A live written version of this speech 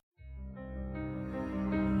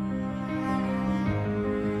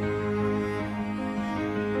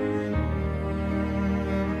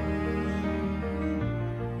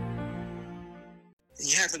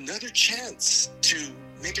have another chance to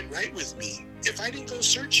make it right with me. If I didn't go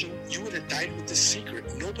searching, you would have died with this secret.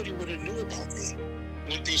 Nobody would have knew about me.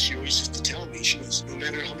 One thing she always used to tell me, she goes, no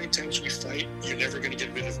matter how many times we fight, you're never going to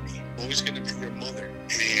get rid of me. I'm always going to be your mother.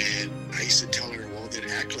 And I used to tell her, well, then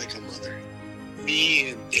act like a mother.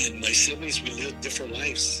 Me and my siblings, we lived different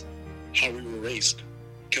lives, how we were raised.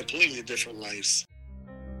 Completely different lives.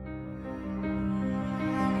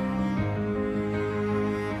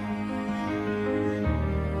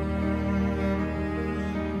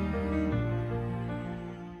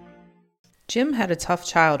 Jim had a tough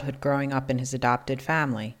childhood growing up in his adopted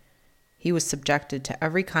family. He was subjected to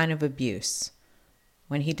every kind of abuse.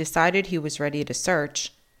 When he decided he was ready to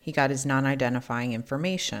search, he got his non-identifying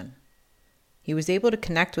information. He was able to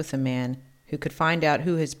connect with a man who could find out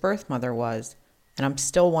who his birth mother was, and I'm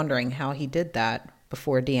still wondering how he did that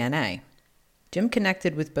before DNA. Jim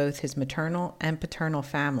connected with both his maternal and paternal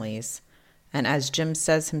families, and as Jim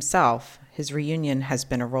says himself, his reunion has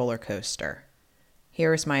been a roller coaster.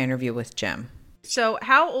 Here is my interview with Jim. So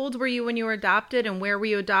how old were you when you were adopted, and where were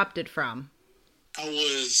you adopted from? I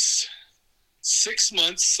was 6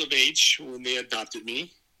 months of age when they adopted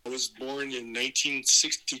me. I was born in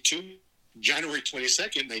 1962, January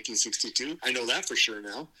 22nd, 1962. I know that for sure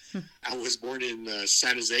now. I was born in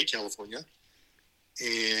San Jose, California.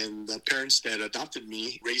 And the parents that adopted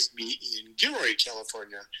me raised me in Gilroy,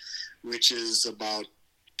 California, which is about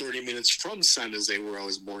 30 minutes from San Jose, where I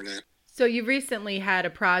was born at. So you recently had a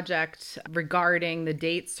project regarding the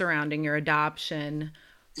dates surrounding your adoption.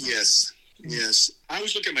 Yes. I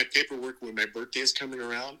was looking at my paperwork when my birthday is coming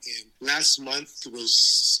around, and last month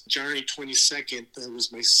was January 22nd. That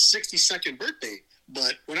was my 62nd birthday.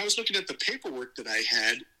 But when I was looking at the paperwork that I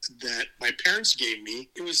had that my parents gave me,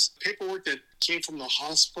 it was paperwork that came from the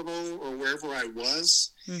hospital or wherever I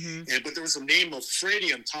was. Mm-hmm. But there was a name of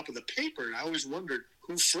Freddie on top of the paper, and I always wondered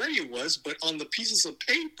who Freddie was. But on the pieces of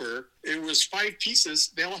paper, it was 5 pieces.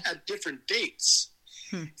 They all had different dates.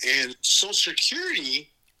 And Social Security,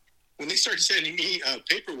 when they started sending me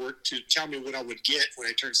paperwork to tell me what I would get when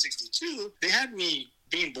I turned 62, they had me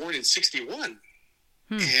being born in 61.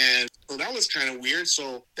 And so that was kind of weird.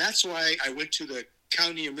 So that's why I went to the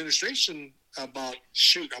county administration about,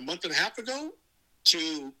 a month and a half ago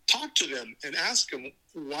to talk to them and ask them,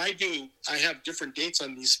 why do I have different dates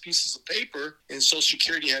on these pieces of paper? And Social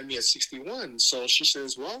Security had me at 61. So she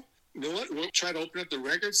says, well, you know what? We'll try to open up the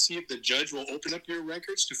records, see if the judge will open up your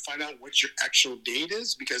records to find out what your actual date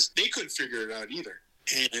is, because they couldn't figure it out either.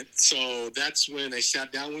 And so that's when I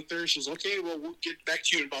sat down with her. She says, okay, well, we'll get back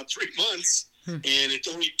to you in about 3 months. And it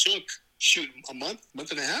only took, a month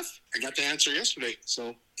and a half. I got the answer yesterday.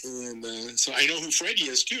 So I know who Freddie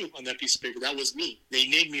is, too, on that piece of paper. That was me. They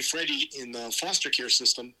named me Freddie in the foster care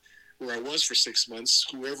system where I was for 6 months.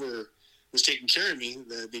 Whoever was taking care of me,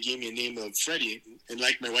 they gave me a name of Freddie. And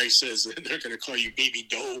like my wife says, they're going to call you Baby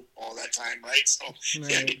Doe all that time, right? So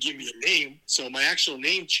they had to give me a name. So my actual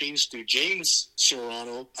name changed to James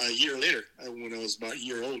Serrano a year later, when I was about a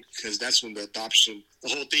year old, because that's when the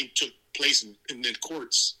whole thing took place in the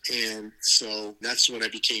courts. And so that's when I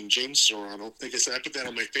became James Serrano. Like I said, I put that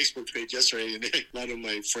on my Facebook page yesterday, and a lot of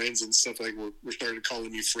my friends and stuff were started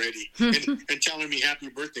calling me Freddie and telling me happy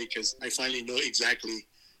birthday, because I finally know exactly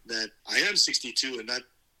that I am 62 and not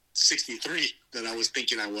 63 that I was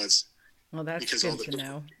thinking I was. Well, that's good to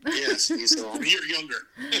know. Yes, so I'm a year younger.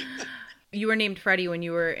 You were named Freddie when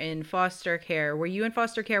you were in foster care. Were you in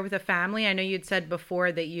foster care with a family? I know you'd said before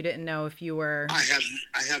that you didn't know if you were...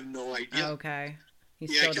 I have no idea. Oh, okay.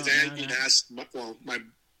 Because I had been asked, my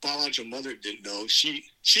biological mother didn't know. She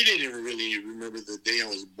didn't even really remember the day I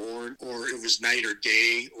was born, or it was night or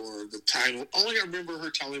day, or the time. All I remember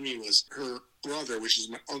her telling me was her brother, which is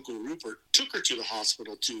my Uncle Rupert, took her to the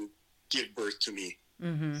hospital to give birth to me.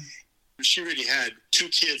 Mm-hmm. She already had 2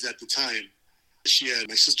 kids at the time. She had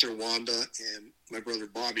my sister Wanda and my brother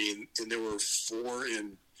Bobby, and they were 4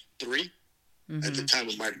 and 3 at the time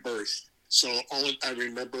of my birth. So all I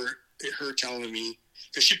remember her telling me,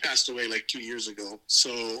 because she passed away like 2 years ago.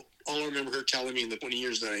 So all I remember her telling me in the 20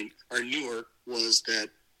 years that I knew her was that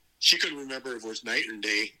she couldn't remember if it was night or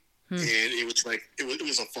day. And it was like, it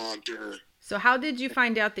was a fog to her. So how did you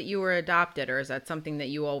find out that you were adopted, or is that something that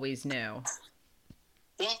you always knew?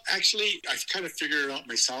 Well, actually, I kind of figured it out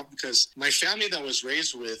myself, because my family that I was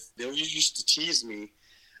raised with, they always used to tease me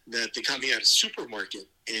that they got me at a supermarket.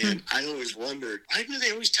 And I always wondered, why do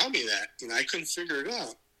they always tell me that? I couldn't figure it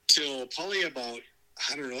out till probably about,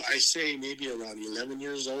 I don't know, I say maybe around 11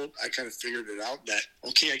 years old, I kind of figured it out that,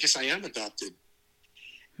 okay, I guess I am adopted.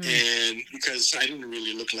 And because I didn't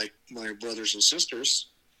really look like my brothers and sisters,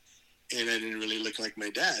 and I didn't really look like my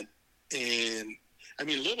dad. And I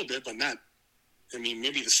mean, a little bit, but not, I mean,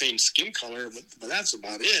 maybe the same skin color, but that's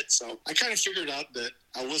about it. So I kind of figured out that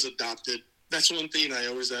I was adopted. That's one thing I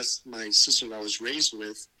always asked my sister that I was raised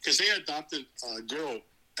with, because they adopted a girl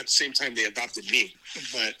at the same time they adopted me.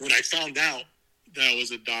 But when I found out that I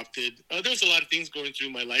was adopted, there was a lot of things going through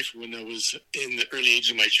my life when I was in the early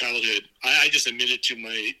age of my childhood. I just admitted to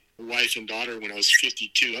my wife and daughter when I was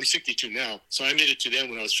 52. I'm 62 now. So I admitted to them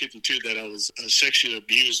when I was 52 that I was sexually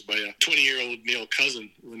abused by a 20-year-old male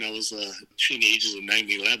cousin when I was between the ages of 9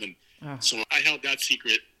 and 11. Oh. So I held that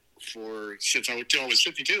secret till I was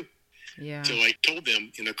 52. Yeah. So I told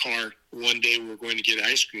them in the car one day we were going to get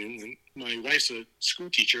ice cream, and my wife's a school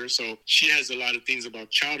teacher, so she has a lot of things about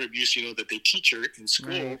child abuse, that they teach her in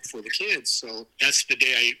school for the kids. So that's the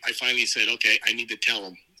day I finally said, okay, I need to tell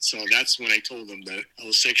them. So that's when I told them that I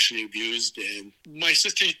was sexually abused. And my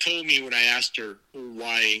sister told me when I asked her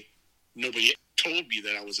why nobody told me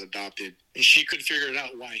that I was adopted, and she couldn't figure it out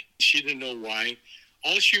why. She didn't know why.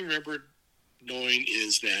 All she remembered knowing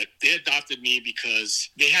is that they adopted me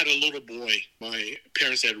because they had a little boy. My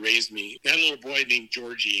parents had raised me. They had a little boy named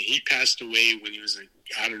Georgie. He passed away when he was,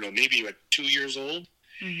 maybe 2 years old.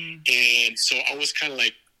 Mm-hmm. And so I was kind of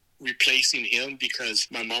like replacing him because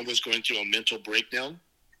my mom was going through a mental breakdown.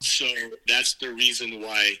 So that's the reason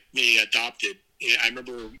why they adopted. I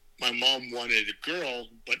remember my mom wanted a girl,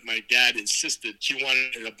 but my dad insisted he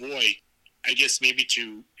wanted a boy, I guess maybe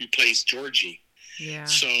to replace Georgie. Yeah.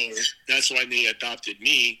 So that's why they adopted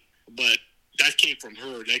me, but that came from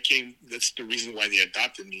her. That's the reason why they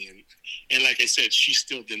adopted me. And like I said, she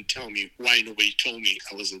still didn't tell me why nobody told me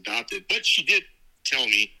I was adopted. But she did tell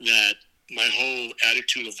me that my whole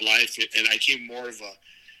attitude of life, and I became more of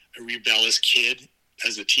a rebellious kid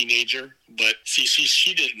as a teenager. But see,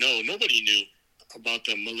 she didn't know. Nobody knew about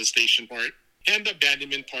the molestation part and the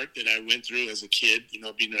abandonment part that I went through as a kid,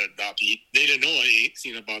 being an adoptee. They didn't know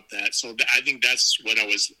anything about that. So I think that's what I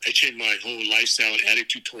changed my whole lifestyle and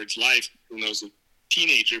attitude towards life when I was a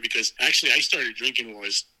teenager, because actually I started drinking when I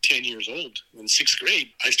was 10 years old. In 6th grade,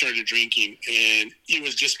 I started drinking, and it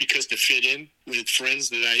was just because to fit in with friends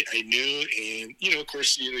that I knew. And, of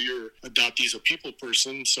course, you're adoptee's a people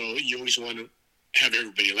person, so you always want to have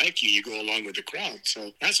everybody like you. You go along with the crowd.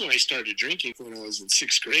 So that's when I started drinking, when I was in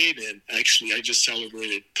 6th grade. And actually, I just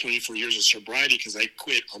celebrated 24 years of sobriety because I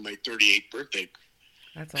quit on my 38th birthday.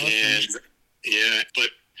 That's awesome. And yeah, but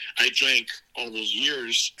I drank all those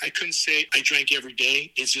years. I couldn't say I drank every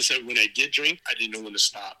day. It's just that when I did drink, I didn't know when to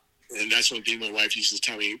stop. And that's one thing my wife used to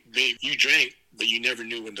tell me, babe, you drank, but you never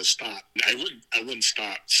knew when to stop. I wouldn't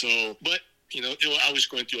stop. So, but, I was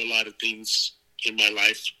going through a lot of things in my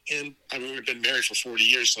life, and I've been married for 40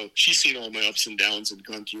 years, so she's seen all my ups and downs and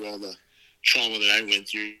gone through all the trauma that I went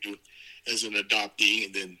through as an adoptee,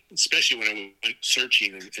 and then especially when I went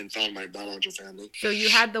searching and found my biological family. So you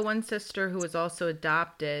had the one sister who was also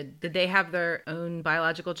adopted. Did they have their own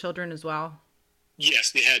biological children as well? Yes,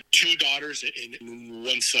 they had 2 daughters and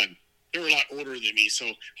 1 son. They were a lot older than me, so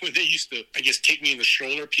when they used to, I guess, take me in the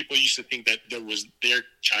stroller, people used to think that that was their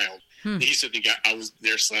child. They used to think I was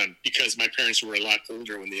their son because my parents were a lot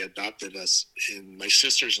older when they adopted us. And my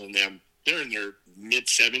sisters and them, they're in their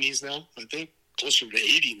mid-70s now, I think. Closer to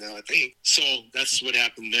 80 now, I think. So that's what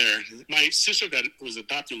happened there. My sister that was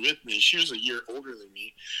adopted with me, she was a year older than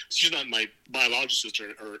me. She's not my biological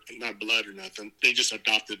sister or not blood or nothing. They just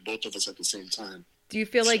adopted both of us at the same time. Do you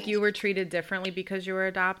feel like you were treated differently because you were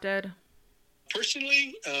adopted?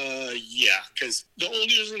 Personally, yeah, because the only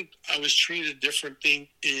reason I was treated differently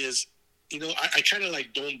is, I kind of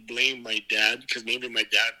don't blame my dad, because maybe my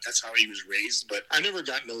dad, that's how he was raised, but I never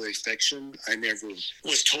got no affection. I never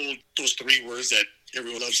was told those 3 words that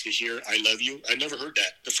everyone loves to hear, I love you. I never heard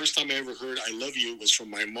that. The first time I ever heard I love you was from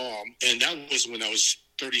my mom, and that was when I was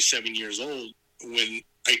 37 years old, when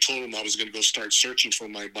I told him I was going to go start searching for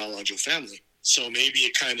my biological family. So maybe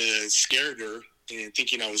it kind of scared her, and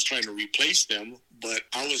thinking I was trying to replace them, but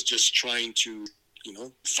I was just trying to,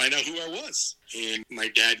 find out who I was. And my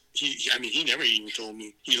dad, he never even told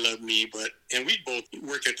me he loved me, and we both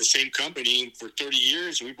worked at the same company for 30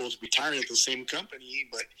 years, and we both retired at the same company,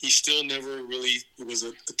 but he still never really was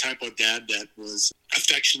the type of dad that was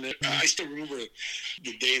affectionate. I still remember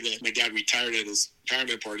the day that my dad retired at his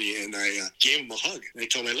retirement party, and I gave him a hug. And I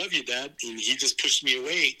told him, I love you, Dad. And he just pushed me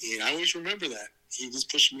away, and I always remember that. He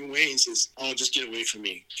just pushed me away and says, oh, just get away from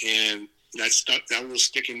me. And that will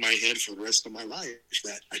stick in my head for the rest of my life.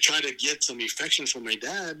 That I tried to get some affection from my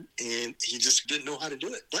dad, and he just didn't know how to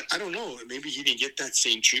do it. But I don't know. Maybe he didn't get that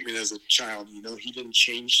same treatment as a child. He didn't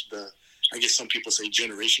change I guess some people say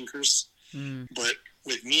generation curse. But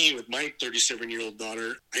with me, with my 37-year-old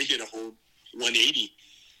daughter, I did a whole 180.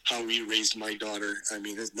 how we raised my daughter. I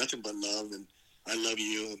mean, there's nothing but love, and I love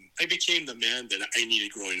you. And I became the man that I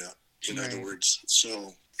needed growing up, in other words.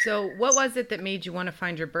 So what was it that made you want to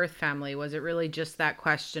find your birth family? Was it really just that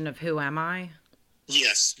question of who am I?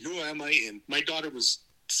 Yes, who am I? And my daughter was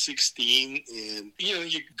 16, and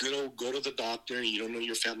you go to the doctor and you don't know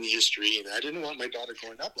your family history, and I didn't want my daughter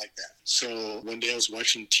growing up like that. So one day I was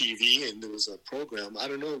watching TV and there was a program, I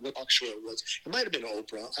don't know what talk show it was, it might have been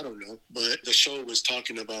Oprah, I don't know, but the show was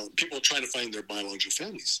talking about people trying to find their biological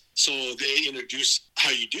families. So they introduced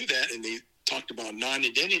how you do that, and they talked about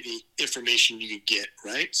non-identity information you could get,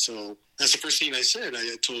 right? So that's the first thing I said.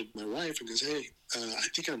 I told my wife, and goes, hey, I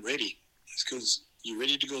think I'm ready. She goes, you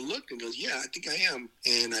ready to go look? And goes, yeah, I think I am.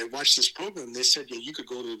 And I watched this program. They said, yeah, you could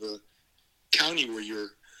go to the county where you're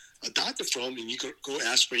adopted from, and you could go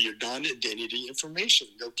ask for your non-identity information.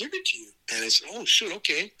 They'll give it to you. And I said, oh, shoot,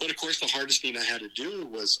 okay. But, of course, the hardest thing I had to do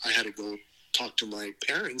was I had to go talk to my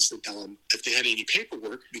parents and tell them if they had any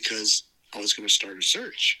paperwork, because I was going to start a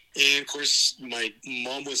search. And, of course, my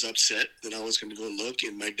mom was upset that I was going to go look,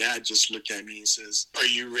 and my dad just looked at me and says, are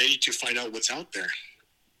you ready to find out what's out there?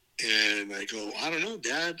 And I go, I don't know,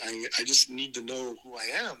 Dad. I just need to know who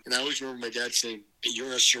I am. And I always remember my dad saying,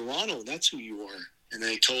 you're a Serrano. That's who you are. And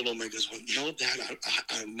I told him, I goes, well, no, Dad,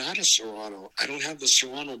 I'm not a Serrano. I don't have the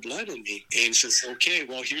Serrano blood in me. And he says, okay,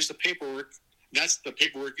 well, here's the paperwork. That's the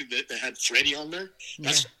paperwork that had Freddie on there.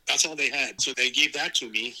 That's all they had. So they gave that to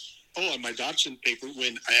me. Oh, and my adoption paper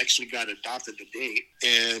when I actually got adopted the date.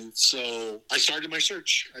 And so I started my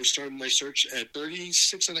search. I started my search at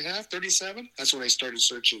 36 and a half, 37. That's when I started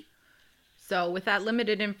searching. So with that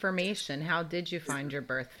limited information, how did you find your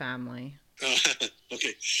birth family?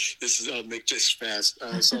 Okay, I'll make this fast.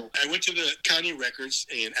 So I went to the county records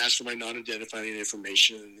and asked for my non-identifying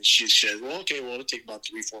information. And she said, well, okay, well, it'll take about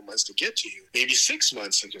 3-4 months to get to you. Maybe 6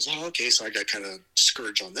 months. I goes, oh, okay. So I got kind of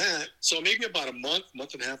discouraged on that. So maybe about a month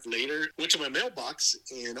and a half later, went to my mailbox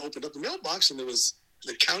and opened up the mailbox, and there was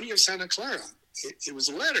the county of Santa Clara. It was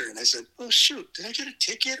a letter. And I said, oh, shoot, did I get a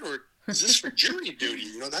ticket, or is this for jury duty?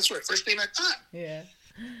 That's what first thing I thought. Yeah.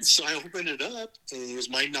 So I opened it up, and it was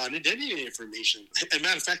my non-identity information. As a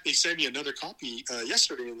matter of fact, they sent me another copy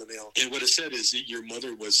yesterday in the mail. And what it said is that your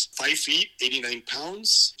mother was 5 feet, 89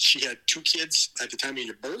 pounds. She had 2 kids at the time of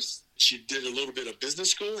your birth. She did a little bit of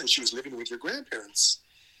business school, and she was living with your grandparents.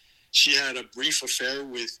 She had a brief affair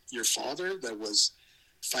with your father that was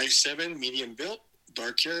 5'7", medium built,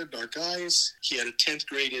 dark hair, dark eyes. He had a 10th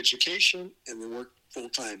grade education, and they worked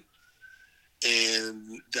full-time.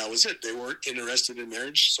 And that was it. They weren't interested in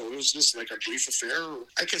marriage, so it was just like a brief affair.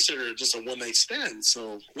 I consider it just a one-night stand.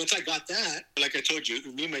 So once I got that, like I told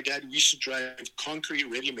you, me and my dad, we used to drive concrete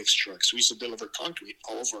ready-mix trucks. We used to deliver concrete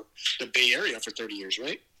all over the Bay Area for 30 years,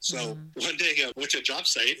 right? So one day I went to a job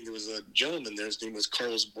site, and there was a gentleman there. His name was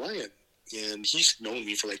Carlos Bryant. And he's known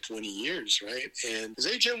me for like 20 years, right? And he goes,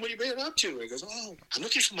 hey, Jim, what are you been up to? I goes, oh, I'm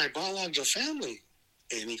looking for my biological family.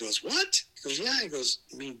 And he goes, what? He goes, yeah. He goes,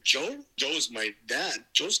 you mean Joe? Joe's my dad.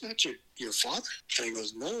 Joe's not your father? And he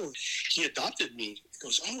goes, no, he adopted me. He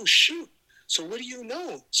goes, oh, shoot. So what do you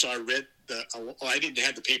know? So I read I didn't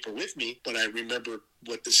have the paper with me, but I remember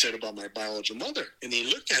what they said about my biological mother. And he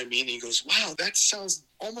looked at me and he goes, wow, that sounds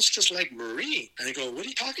almost just like Marie. And I go, what are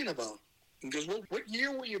you talking about? He goes, well, what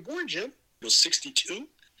year were you born, Jim? He goes, 62. And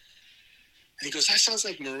he goes, that sounds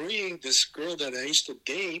like Marie, this girl that I used to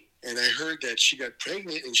date. And I heard that she got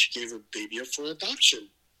pregnant and she gave her baby up for adoption.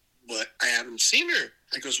 But I haven't seen her.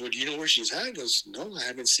 I goes, well, do you know where she's at? He goes, no, I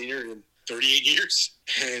haven't seen her in 38 years.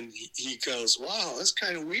 And he goes, wow, that's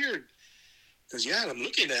kind of weird. He goes, yeah, and I'm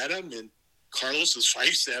looking at him. And Carlos is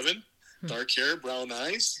 5'7", dark hair, brown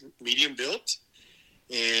eyes, medium built.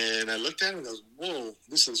 And I looked at him and goes, whoa,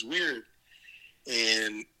 this is weird.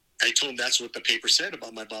 And I told him that's what the paper said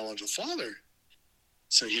about my biological father.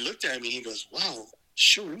 So he looked at me and he goes, wow,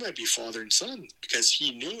 sure, we might be father and son, because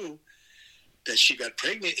he knew that she got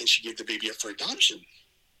pregnant and she gave the baby up for adoption.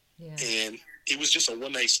 Yeah. And it was just a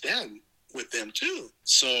one-night stand with them too.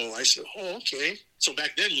 So I said, oh, okay. So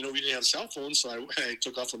back then, we didn't have cell phones. So I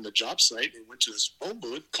took off from the job site and went to this phone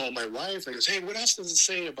booth, called my wife. I goes, hey, what else does it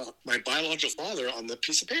say about my biological father on the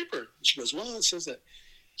piece of paper? And she goes, well, it says that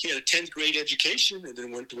he had a 10th grade education and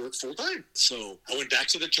then went to work full time. So I went back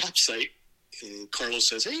to the job site, and Carlos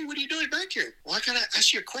says, hey, what are you doing back here? Well, I got to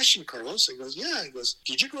ask you a question, Carlos. He goes, yeah. He goes,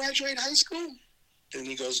 did you graduate high school? And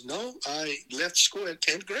he goes, no, I left school at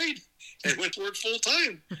 10th grade and went to work full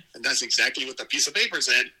time. And that's exactly what the piece of paper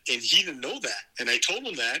said. And he didn't know that. And I told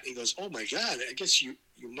him that. He goes, oh my God, I guess you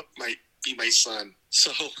might be my son.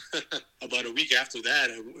 So about a week after that,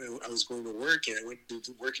 I was going to work, and I went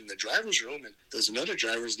to work in the driver's room, and there's another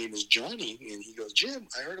driver. His name was Johnny, and he goes, Jim,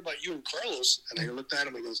 I heard about you and Carlos. And I looked at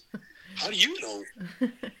him and goes, how do you know?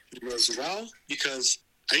 He goes, well, because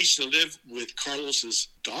I used to live with Carlos's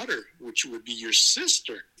daughter, which would be your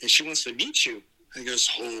sister, and she wants to meet you. I goes,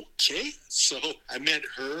 okay. So I met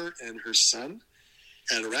her and her son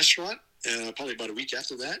at a restaurant, probably about a week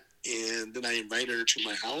after that. And then I invited her to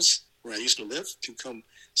my house where I used to live to come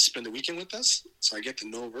spend the weekend with us. So I get to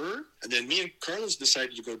know her. And then me and Carlos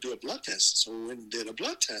decided to go do a blood test. So we went and did a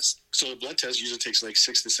blood test. So a blood test usually takes like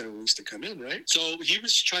 6 to 7 weeks to come in, right? So he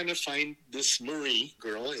was trying to find this Marie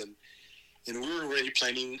girl, and we were already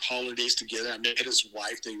planning holidays together. I met his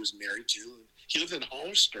wife that he was married to. He lived in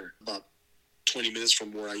Hollister, about 20 minutes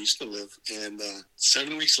from where I used to live. And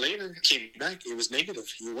 7 weeks later, he came back. It was negative.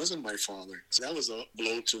 He wasn't my father. So that was a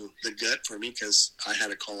blow to the gut for me, because I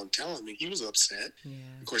had to call and tell him. And he was upset. Yeah.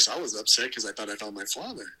 Of course, I was upset because I thought I found my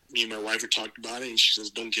father. Me and my wife had talked about it, and she says,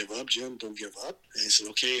 don't give up, Jim. Don't give up. And I said,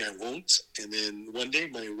 okay, I won't. And then one day,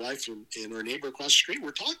 my wife and our neighbor across the street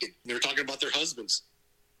were talking. They were talking about their husbands.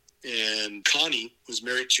 And Connie was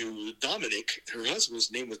married to Dominic. Her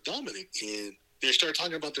husband's name was Dominic. And they started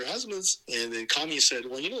talking about their husbands, and then Connie said,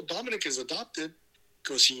 well, Dominic is adopted.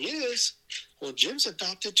 Because he is. Well, Jim's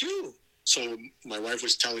adopted too. So my wife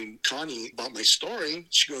was telling Connie about my story.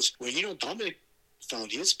 She goes, well, Dominic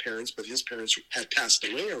found his parents, but his parents had passed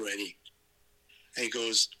away already. And he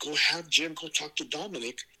goes, go have Jim go talk to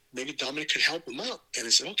Dominic. Maybe Dominic could help him out. And I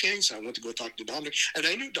said, okay. So I went to go talk to Dominic. And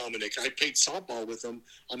I knew Dominic. I played softball with him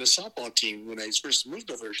on the softball team when I first moved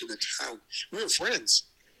over to the town. We were friends.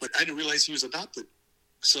 But I didn't realize he was adopted.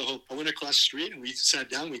 So I went across the street and we sat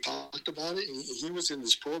down, we talked about it. And he was in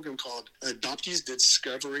this program called Adoptees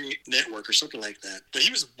Discovery Network or something like that. But he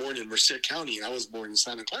was born in Merced County, and I was born in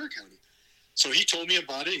Santa Clara County. So he told me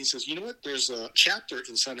about it. He says, you know what? There's a chapter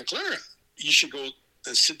in Santa Clara. You should go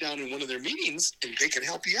and sit down in one of their meetings, and they can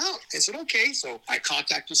help you out. I said, okay. So I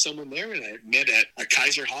contacted someone there, and I met at a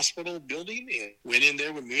Kaiser Hospital building, and went in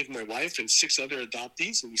there with me and my wife and 6 other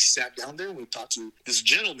adoptees, and we sat down there and we talked to this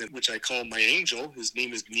gentleman, which I call my angel. His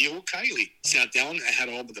name is Neil Kiley. Sat down. I had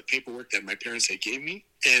all of the paperwork that my parents had gave me.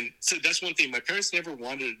 And so that's one thing. My parents never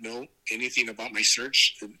wanted to know anything about my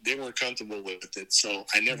search. They weren't comfortable with it. So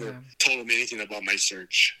I never told them anything about my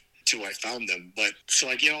search till I found them. But so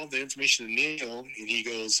I get all the information to Neil, and he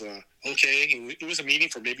goes, okay. And it was a meeting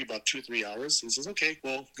for maybe about 2 or 3 hours. He says, okay,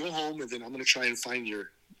 well, go home, and then I'm going to try and find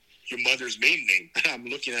your mother's maiden name. I'm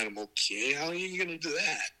looking at him, okay, how are you going to do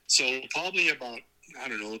that? So probably about,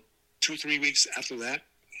 2 or 3 weeks after that,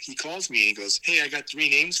 he calls me and goes, hey, I got 3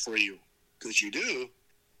 names for you. Because you do?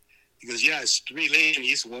 He goes, yeah, it's 3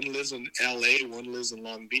 ladies. One lives in L.A., one lives in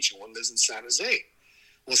Long Beach, and one lives in San Jose.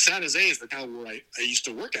 Well, San Jose is the town where I used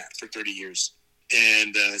to work at for 30 years.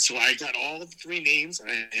 And so I got all the 3 names,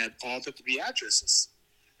 and I had all the 3 addresses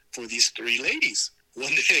for these 3 ladies.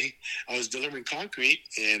 One day, I was delivering concrete,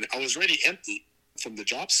 and I was already empty from the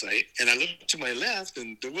job site. And I looked to my left,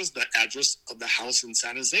 and there was the address of the house in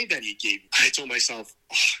San Jose that he gave me. I told myself,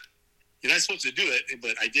 you're not supposed to do it,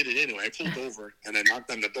 but I did it anyway. I pulled over, and I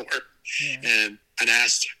knocked on the door, and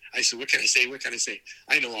asked, I said, what can I say? What can I say?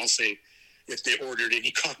 I know I'll say, if they ordered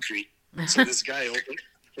any concrete. So this guy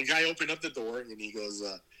opened up the door, and he goes,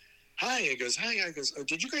 hi. He goes, hi. I goes,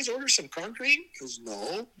 did you guys order some concrete? He goes,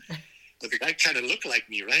 no. But the guy kind of looked like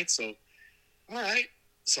me, right? So, all right.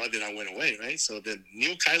 So then I went away, right? So then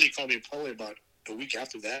Neil Kiley called me probably about a week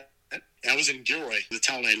after that. I was in Gilroy, the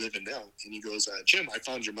town I live in now. And he goes, Jim, I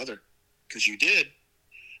found your mother. Because you did.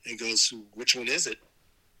 And he goes, which one is it?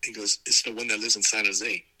 He goes, it's the one that lives in San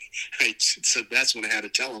Jose. So that's when I had to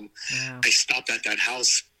tell him. Wow. I stopped at that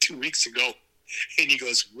house 2 weeks ago. And he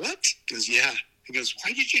goes, what? He goes, yeah. He goes,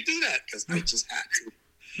 why did you do that? Because I just had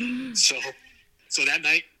to. So that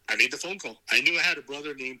night, I made the phone call. I knew I had a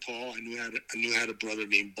brother named Paul. I knew I had a brother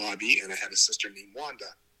named Bobby, and I had a sister named Wanda.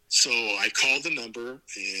 So I called the number,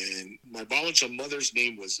 and my biological mother's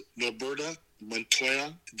name was Norberta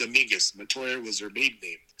Montoya Dominguez. Montoya was her maiden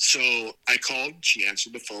name. So I called. She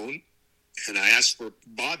answered the phone, and I asked for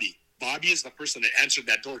Bobby. Bobby is the person that answered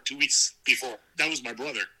that door 2 weeks before. That was my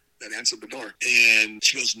brother that answered the door. And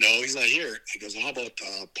she goes, no, he's not here. I goes, well, how about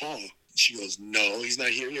Paul? She goes, no, he's not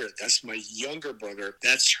here. That's my younger brother.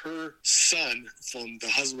 That's her son from the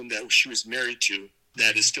husband that she was married to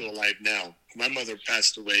that is still alive now. My mother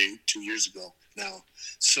passed away 2 years ago now.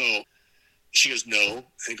 So she goes, no.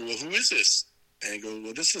 I go, well, who is this? And I go,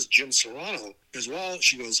 well, this is Jim Serrano. As well,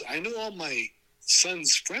 she goes, I know all my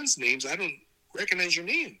son's friends' names. I don't recognize your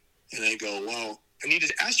name. And I go, well, I need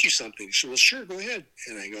to ask you something. She said, well, sure, go ahead.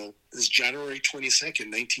 And I go, this January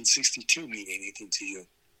 22nd, 1962 mean anything to you?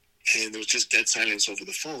 And there was just dead silence over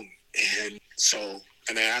the phone.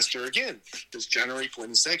 And I asked her again, does January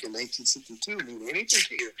 22nd, 1962 mean anything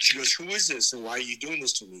to you? She goes, who is this and why are you doing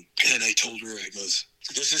this to me? And I told her, I goes,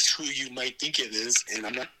 this is who you might think it is, and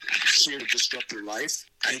I'm not here to disrupt your life.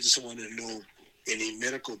 I just want to know any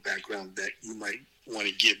medical background that you might want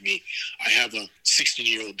to give me. I have a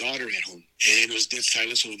 16-year-old daughter at home. And it was dead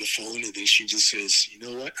silence over the phone, and then she just says, you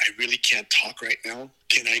know what, I really can't talk right now.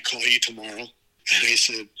 Can I call you tomorrow? And I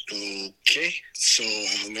said, okay. So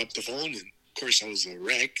I hung up the phone, and of course I was a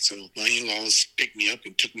wreck. So my in-laws picked me up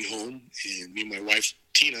and took me home, and me and my wife,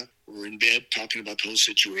 Tina, were in bed talking about the whole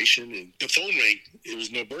situation, and the phone rang. It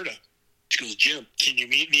was Roberta. She goes, Jim, can you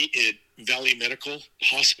meet me at Valley Medical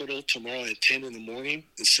Hospital tomorrow at 10 in the morning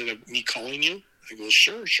instead of me calling you? I go,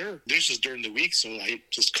 sure. This was during the week, so I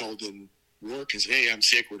just called in work and said, hey, I'm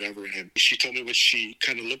sick, whatever. And she told me what she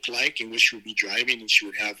kind of looked like and what she would be driving, and she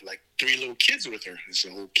would have like 3 little kids with her. I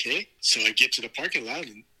said, okay. So I get to the parking lot,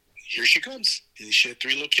 and here she comes. And she had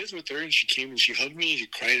 3 little kids with her, and she came and she hugged me, and she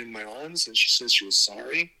cried in my arms, and she said she was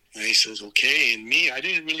sorry. And I says, okay. And me, I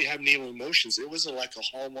didn't really have any emotions. It wasn't like a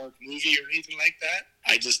Hallmark movie or anything like that.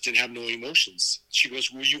 I just didn't have no emotions. She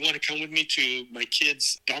goes, well, you want to come with me to my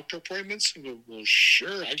kids' doctor appointments? I go, well,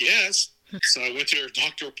 sure, I guess. So I went to her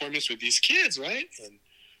doctor appointments with these kids, right? And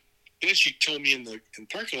then she told me in the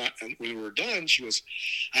parking lot, and when we were done, she goes,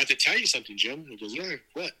 I have to tell you something, Jim. I goes, yeah,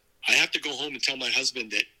 what? I have to go home and tell my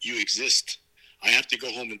husband that you exist. I have to go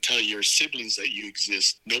home and tell your siblings that you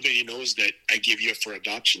exist. Nobody knows that I give you up for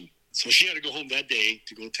adoption. So she had to go home that day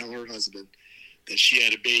to go tell her husband that she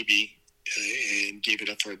had a baby and gave it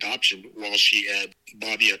up for adoption while she had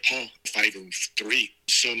Bobby and Paul, 5 and 3.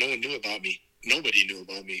 So no one knew about me. Nobody knew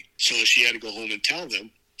about me. So she had to go home and tell them.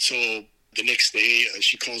 So the next day,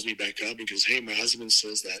 she calls me back up and goes, hey, my husband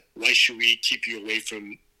says that why should we keep you away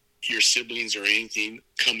from your siblings or anything?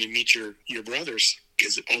 Come and meet your brothers,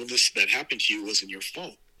 because all this that happened to you wasn't your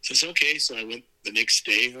fault. So it's okay. So I went the next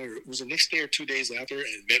day, or it was the next day or 2 days after,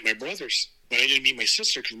 and met my brothers. But I didn't meet my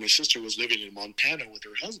sister because my sister was living in Montana with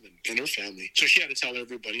her husband and her family. So she had to tell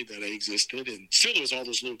everybody that I existed. And still there was all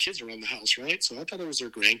those little kids around the house, right? So I thought it was her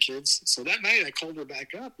grandkids. So that night I called her back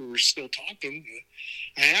up. We were still talking.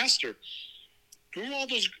 I asked her, who are all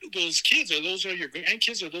those kids? Are those your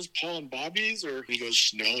grandkids? Are those Paul and Bobby's? Or he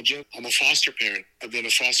goes, no, Jim, I'm a foster parent. I've been a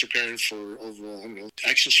foster parent for over, I don't know.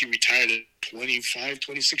 Actually, she retired at 25,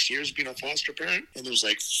 26 years being a foster parent. And there was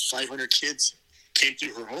like 500 kids came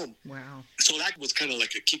through her home. Wow. So that was kind of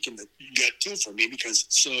like a kick in the gut too for me, because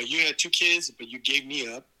so you had 2 kids, but you gave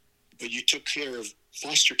me up, but you took care of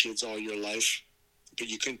foster kids all your life, but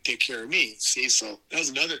you couldn't take care of me. See, so that was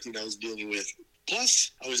another thing I was dealing with.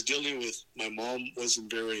 Plus, I was dealing with, my mom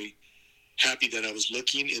wasn't very happy that I was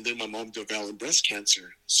looking, and then my mom developed breast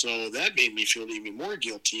cancer. So that made me feel even more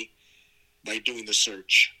guilty by doing the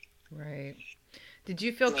search. Right. Did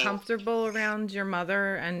you feel comfortable around your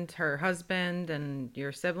mother and her husband and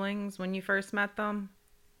your siblings when you first met them?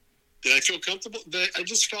 Did I feel comfortable? I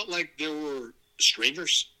just felt like they were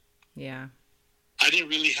strangers. Yeah. I didn't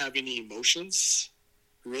really have any emotions,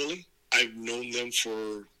 really. I've known them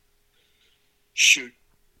for,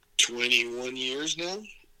 21 years now.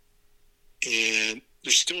 And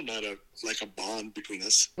there's still not a bond between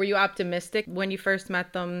us. Were you optimistic when you first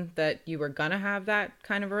met them that you were going to have that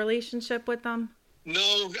kind of relationship with them?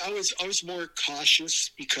 No, I was more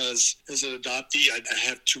cautious because as an adoptee, I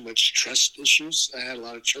had too much trust issues. I had a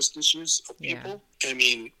lot of trust issues of people. Yeah. I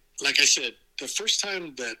mean, like I said, the first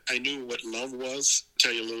time that I knew what love was, I'll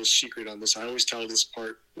tell you a little secret on this. I always tell this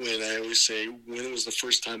part when I always say, when it was the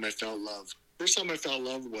first time I felt love. First time I felt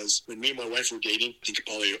love was when me and my wife were dating. I think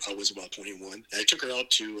I was about 21. And I took her out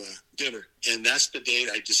to dinner. And that's the day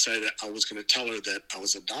I decided I was going to tell her that I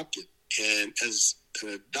was adopted. And as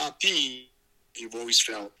an adoptee, you've always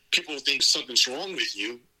felt people think something's wrong with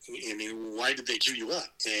you. I mean, why did they give you up?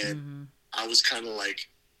 And I was kind of like,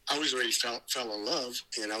 I was already fell in love.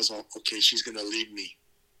 And I was like, okay, she's going to leave me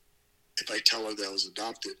if I tell her that I was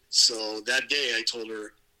adopted. So that day I told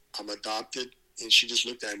her I'm adopted. And she just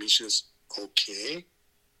looked at me. She goes, okay.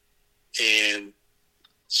 And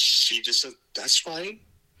she just said, that's fine.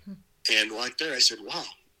 And right there I said, wow,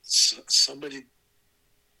 somebody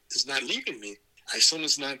is not leaving me.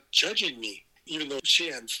 Someone's not judging me, even though she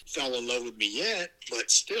hadn't fell in love with me yet. But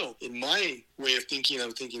still, in my way of thinking,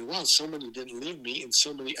 I'm thinking, wow, somebody didn't leave me and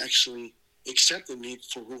somebody actually accepted me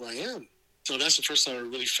for who I am. So that's the first time I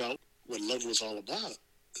really felt what love was all about.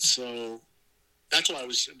 So that's why I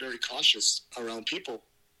was very cautious around people.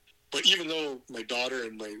 But even though my daughter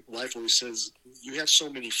and my wife always says, you have so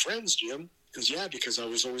many friends, Jim. Because I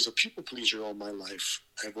was always a people pleaser all my life.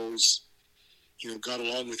 I've always, got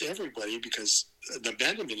along with everybody because the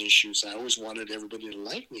abandonment issues, I always wanted everybody to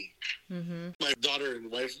like me. Mm-hmm. My daughter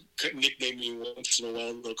and wife nickname me once in a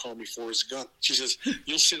while. They'll call me Forrest Gump. She says,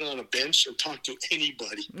 you'll sit on a bench and talk to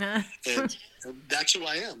anybody. and that's who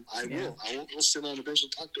I am. I will sit on a bench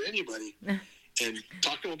and talk to anybody and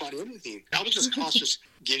talk to them about anything. I was just cautious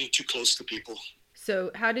getting too close to people.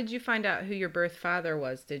 So how did you find out who your birth father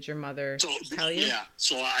was? Did your mother tell you? Yeah.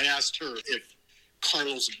 So I asked her if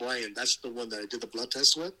Carlos Bryan, that's the one that I did the blood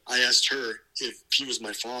test with. I asked her if he was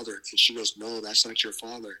my father. And she goes, no, that's not your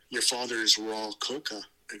father. Your father is Raul Coca.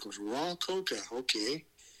 I goes, Raul Coca, okay.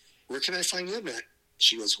 Where can I find him at?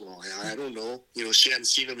 She goes, well, I don't know. She hadn't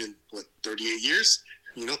seen him in, 38 years?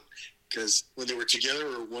 Because when they were together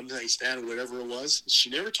or one night stand or whatever it was,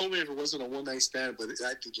 she never told me if it wasn't a one night stand, but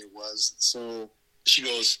I think it was. So she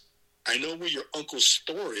goes, I know where your uncle's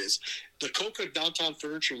store is. The Coca Downtown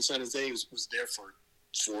Furniture in San Jose was there for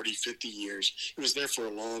 40, 50 years. It was there for a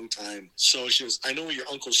long time. So she goes, I know where your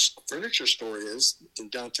uncle's furniture store is in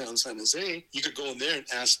downtown San Jose. You could go in there and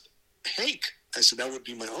ask Hank. I said, that would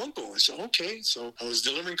be my uncle. I said, okay. So I was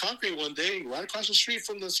delivering concrete one day right across the street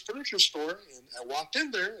from this furniture store. And I walked in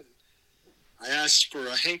there and I asked for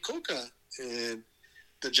a Hank Coca. And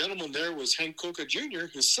the gentleman there was Hank Coca Jr.,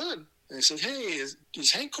 his son. And I said, hey,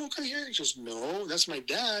 is Hank Coca here? He goes, no, that's my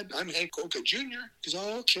dad. I'm Hank Coca Jr. He goes,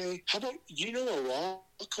 oh, okay. How about, a Raul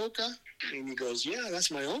Coca? And he goes, yeah,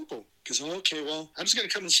 that's my uncle. He goes, oh, okay, well, I'm just going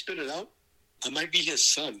to come and spit it out. I might be his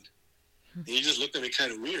son. And he just looked at me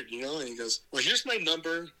kind of weird, and he goes, well, here's my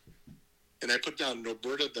number. And I put down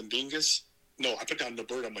Roberta Dominguez. No, I put down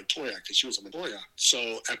Roberta Montoya because she was a Montoya.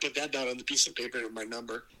 So I put that down on the piece of paper with my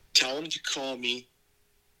number. Tell him to call me.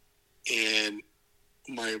 And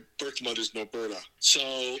my birth mother's Roberta.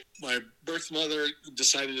 So my birth mother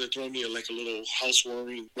decided to throw me a little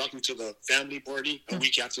housewarming welcome to the family party a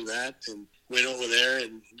week after that, and went over there,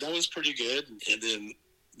 and that was pretty good. And then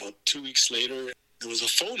about 2 weeks later, there was a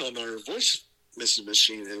phone on our voice message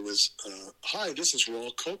machine. It was, hi, this is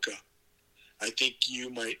Raul Coca. I think you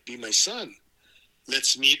might be my son.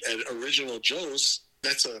 Let's meet at Original Joe's.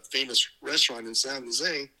 That's a famous restaurant in San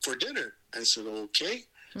Jose for dinner. I said, okay.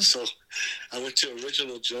 So I went to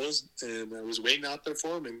Original Joe's and I was waiting out there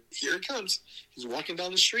for him, and here he comes. He's walking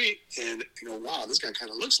down the street, and I go, wow, this guy kind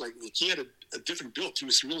of looks like me. He had a different build. He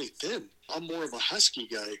was really thin. I'm more of a husky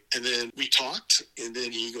guy. And then we talked, and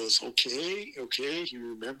then he goes, okay. He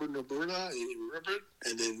remembered Roberta, and he remembered.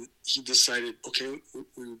 And then he decided, okay,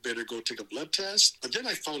 we better go take a blood test. But then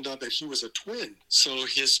I found out that he was a twin. So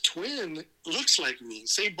his twin looks like me,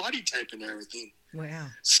 same body type and everything. Wow.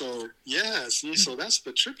 So, yeah, so that's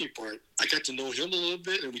the tricky part. I got to know him a little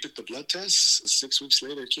bit, and we took the blood test. 6 weeks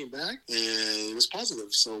later, it came back, and it was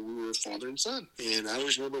positive. So we were father and son. And I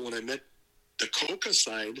always remember when I met the Coca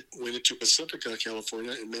side, went into Pacifica,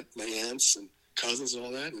 California, and met my aunts and cousins and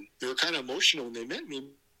all that. And they were kind of emotional when they met me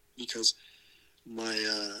because my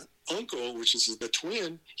uncle, which is the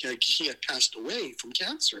twin, he had passed away from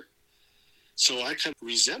cancer. So I kind of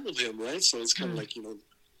resembled him, right? So it's kind of like,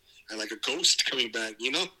 like a ghost coming back,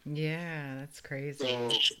 Yeah, that's crazy. So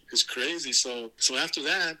it's crazy. So after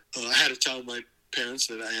that, I had to tell my parents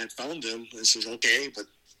that I had found them. I said, okay, but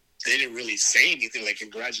they didn't really say anything like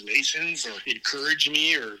congratulations or encourage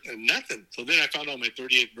me or nothing. So then I found out on my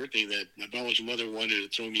 38th birthday that my biological mother wanted to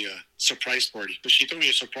throw me a surprise party. But she threw me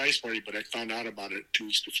a surprise party, but I found out about it 2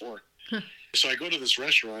 weeks before. So I go to this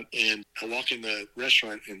restaurant, and I walk in the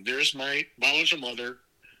restaurant, and there's my biological mother,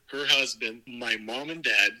 her husband, my mom and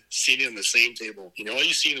dad sitting on the same table. All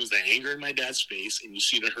you see was the anger in my dad's face, and you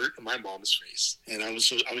see the hurt in my mom's face. And I was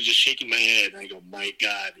just shaking my head. And I go, my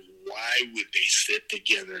God, why would they sit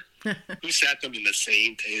together? Who sat them in the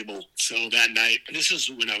same table? So that night, and this is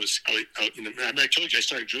when I told you I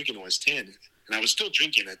started drinking when I was 10, and I was still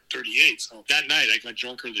drinking at 38. So that night, I got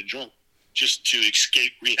drunker than drunk, just to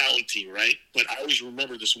escape reality, right? But I always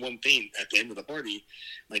remember this one thing at the end of the party.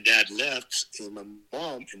 My dad left, and my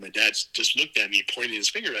mom and my dad just looked at me, pointing his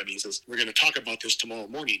finger at me, and says, we're going to talk about this tomorrow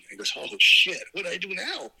morning. I goes, oh, shit, what do I do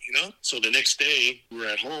now? So the next day, we were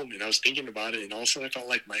at home, and I was thinking about it, and all of a sudden I felt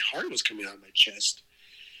like my heart was coming out of my chest.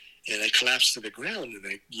 And I collapsed to the ground, and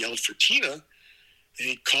I yelled for Tina, and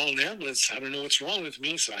he called an ambulance. I don't know what's wrong with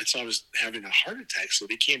me. So I thought I was having a heart attack, so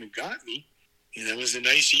they came and got me. And I was in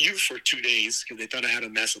ICU for 2 days because they thought I had a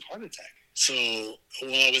massive heart attack. So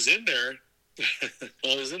while I was in there,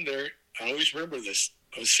 I always remember this.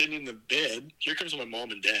 I was sitting in the bed. Here comes my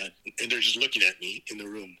mom and dad, and they're just looking at me in the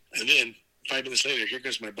room. And then 5 minutes later, here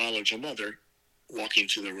comes my biological mother walking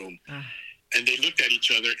into the room. And they looked at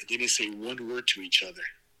each other and they didn't say one word to each other.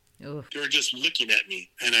 Oof. They were just looking at me.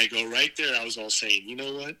 And I go, right there, I was all saying, you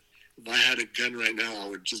know what? If I had a gun right now, I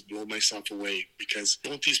would just blow myself away, because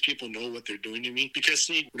don't these people know what they're doing to me? Because,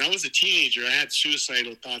 see, when I was a teenager, I had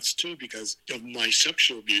suicidal thoughts too because of my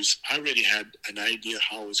sexual abuse. I already had an idea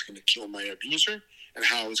how I was going to kill my abuser and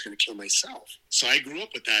how I was going to kill myself. So I grew up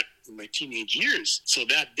with that in my teenage years. So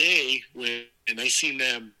that day when I seen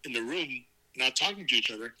them in the room not talking to each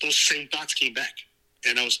other, those same thoughts came back.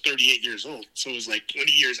 And I was 38 years old. So it was like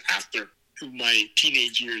 20 years after my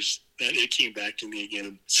teenage years that it came back to me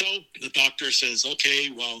again. So the doctor says, okay,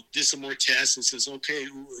 well, did some more tests and says, okay,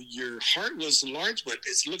 your heart was enlarged, but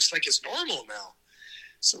it looks like it's normal now.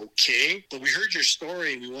 So, okay, but we heard your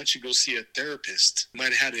story and we want you to go see a therapist. You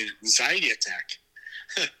might have had an anxiety attack.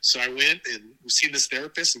 So I went and we seen this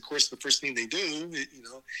therapist. And of course, the first thing they do,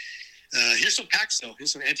 here's some Paxil,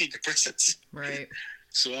 here's some antidepressants. Right.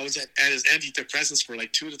 So I was at his antidepressants for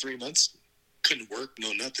like 2 to 3 months. Couldn't work,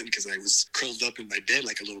 no nothing, because I was curled up in my bed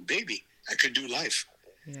like a little baby. I couldn't do life.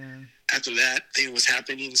 Yeah. After that, thing was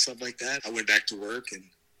happening and stuff like that, I went back to work and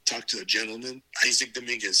talked to a gentleman, Isaac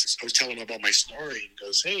Dominguez. I was telling him about my story. He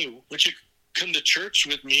goes, hey, why don't you come to church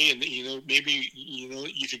with me and, maybe,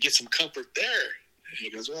 you could get some comfort there. And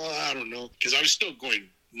he goes, well, I don't know, because I was still going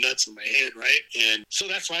nuts in my head, right? And so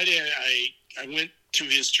that Friday, I went to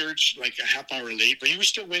his church like a half hour late, but he was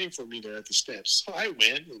still waiting for me there at the steps. So I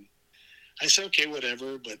went and I said, okay,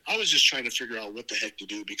 whatever. But I was just trying to figure out what the heck to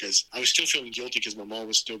do, because I was still feeling guilty because my mom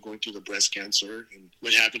was still going through the breast cancer and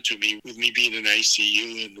what happened to me with me being in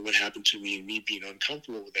ICU and what happened to me and me being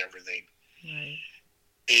uncomfortable with everything. Right.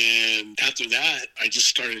 And after that, I just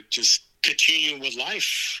started continuing with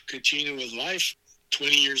life.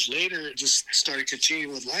 20 years later, just started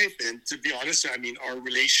continuing with life. And to be honest, our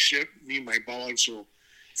relationship, me and my biological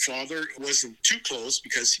father, wasn't too close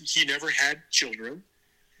because he never had children.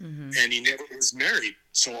 Mm-hmm. And he never was married.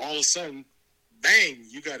 So all of a sudden, bang,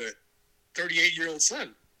 you got a 38-year-old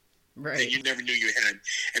son. Right. That you never knew you had.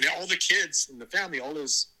 And all the kids in the family, all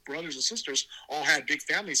his brothers and sisters, all had big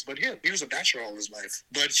families, but him. He was a bachelor all his life.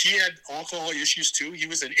 But he had alcohol issues too. He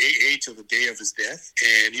was in AA till the day of his death.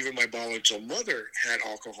 And even my biological mother had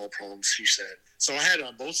alcohol problems, she said. So I had it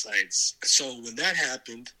on both sides. So when that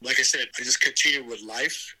happened, like I said, I just continued with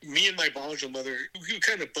life. Me and my biological mother, we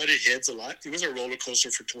kind of butted heads a lot. It was a roller coaster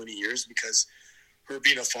for 20 years because her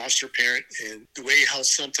being a foster parent and the way how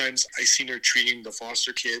sometimes I seen her treating the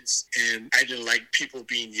foster kids, and I didn't like people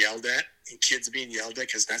being yelled at and kids being yelled at,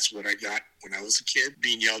 because that's what I got when I was a kid,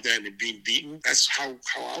 being yelled at and being beaten. That's how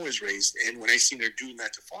I was raised. And when I seen her doing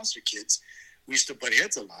that to foster kids, we used to butt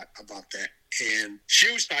heads a lot about that. And she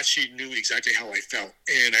always thought she knew exactly how I felt.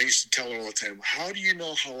 And I used to tell her all the time, how do you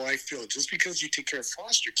know how I feel? Just because you take care of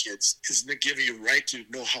foster kids isn't giving you a right to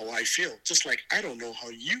know how I feel. Just like I don't know how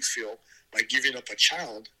you feel by giving up a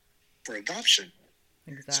child for adoption.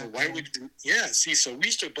 Exactly. So why would so we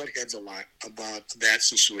used to butt heads a lot about that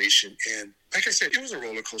situation. And like I said, it was a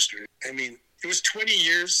roller coaster. It was 20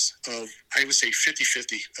 years of, I would say,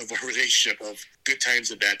 50-50 of a relationship of good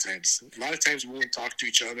times and bad times. A lot of times we wouldn't talk to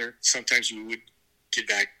each other. Sometimes we would get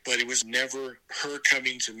back. But it was never her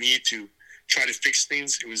coming to me to try to fix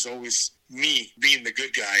things. It was always me being the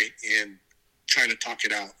good guy and trying to talk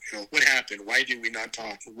it out. What happened? Why did we not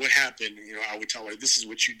talk? What happened? I would tell her, this is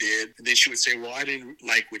what you did. And then she would say, well, I didn't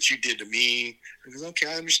like what you did to me. I goes, okay,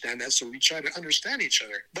 I understand that. So we try to understand each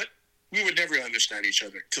other. But we would never understand each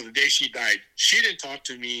other till the day she died. She didn't talk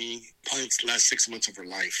to me probably the last 6 months of her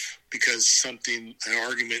life because an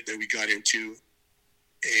argument that we got into,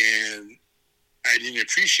 and I didn't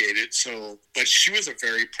appreciate it. But she was a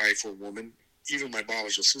very prideful woman. Even my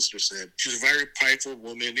biological sister said she was a very prideful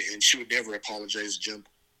woman, and she would never apologize, Jim.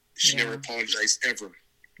 She never apologized ever.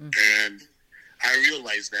 Mm-hmm. And I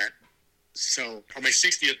realized that. So on my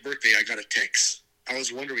 60th birthday, I got a text. I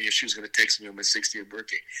was wondering if she was going to text me on my 60th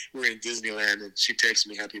birthday. We were in Disneyland, and she texted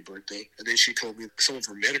me happy birthday. And then she told me some of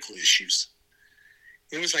her medical issues.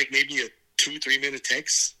 It was like maybe a 2-3 minute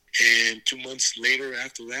text. And 2 months later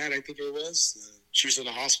after that, I think it was, she was in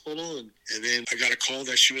the hospital. And then I got a call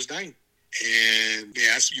that she was dying. And they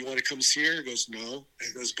asked, you want to come see her? He goes, no.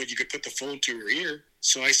 I goes, but you could put the phone to her ear.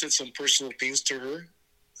 So I said some personal things to her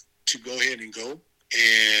to go ahead and go.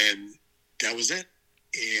 And that was it.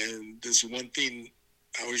 And there's one thing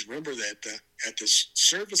I always remember that at the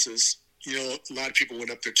services, a lot of people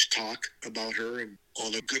went up there to talk about her and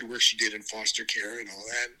all the good work she did in foster care and all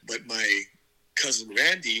that. But my cousin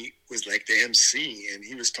Randy was like the MC, and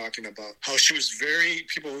he was talking about how she was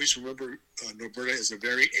people always remember Norberta as a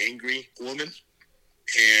very angry woman.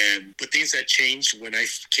 But things that changed when I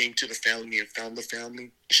came to the family and found the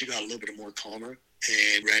family. She got a little bit more calmer.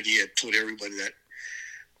 And Randy had told everybody that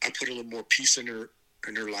I put a little more peace in her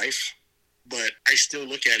life. But I still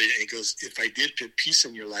look at it and it goes, if I did put peace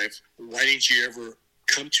in your life, why didn't you ever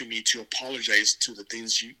come to me to apologize to the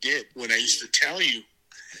things you did? When I used to tell you,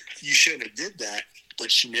 you shouldn't have did that,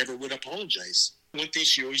 but she never would apologize. One thing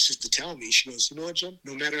she always used to tell me, she goes, you know what, Jim?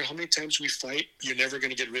 No matter how many times we fight, you're never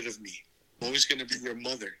going to get rid of me. I'm always going to be your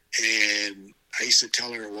mother. And I used to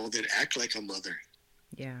tell her, well, then act like a mother.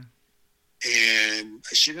 Yeah. And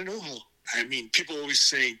she didn't know how. I mean, people always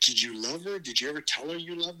say, did you love her? Did you ever tell her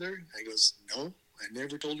you loved her? I goes, no, I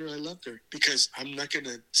never told her I loved her. Because I'm not going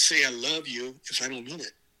to say I love you if I don't mean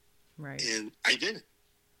it. Right. And I didn't.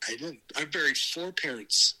 I buried 4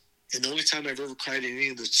 parents. And the only time I've ever cried in any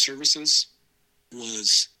of the services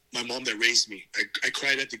was my mom that raised me. I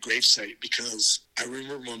cried at the gravesite because I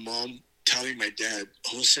remember my mom telling my dad,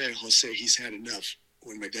 Jose, he's had enough,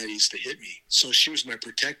 when my dad used to hit me. So she was my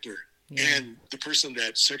protector. Yeah. And the person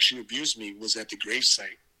that sexually abused me was at the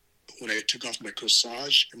gravesite when I took off my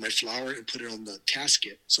corsage and my flower and put it on the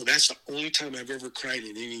casket. So that's the only time I've ever cried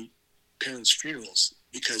in any parents' funerals,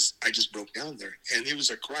 because I just broke down there. And it was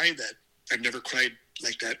a cry that I've never cried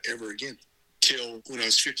like that ever again. Till when I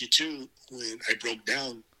was 52, when I broke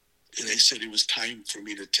down and I said it was time for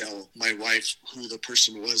me to tell my wife who the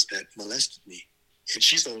person was that molested me. And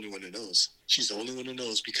she's the only one who knows. She's the only one who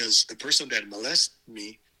knows, because the person that molested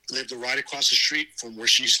me lived right across the street from where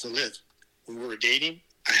she used to live. When we were dating,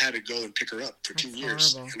 I had to go and pick her up for 2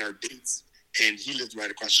 years in our dates. And he lived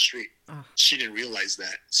right across the street. Oh. She didn't realize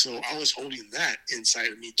that. So I was holding that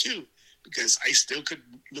inside of me too, because I still could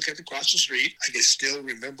look at across the street. I could still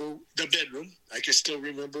remember the bedroom. I could still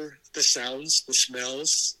remember the sounds, the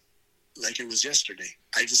smells, like it was yesterday.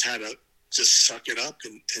 I just had to just suck it up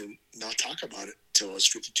and not talk about it till I was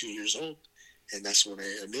 52 years old. And that's when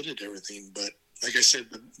I admitted everything. But like I said,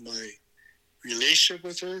 my relationship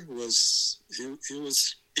with her was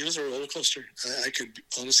a roller coaster. I could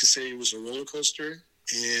honestly say it was a roller coaster.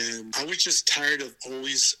 And I was just tired of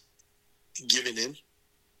always giving in.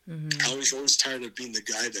 Mm-hmm. I was always tired of being the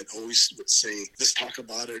guy that always would say, let's talk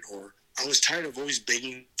about it. Or I was tired of always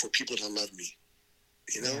begging for people to love me.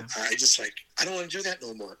 You know, yeah. I don't want to do that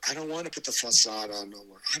no more. I don't want to put the facade on no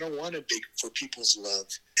more. I don't want to beg for people's love.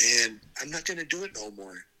 And I'm not going to do it no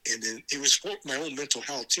more. And then it was for my own mental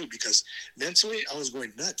health too, because mentally I was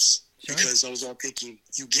going nuts. Sure. Because I was all thinking,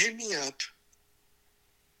 you gave me up,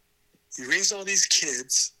 you raised all these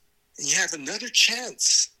kids, and you have another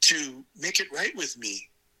chance to make it right with me.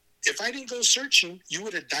 If I didn't go searching, you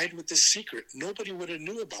would have died with this secret. Nobody would have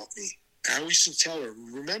knew about me. I always used to tell her,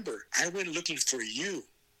 remember, I went looking for you.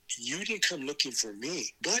 You didn't come looking for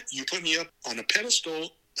me. But you put me up on a pedestal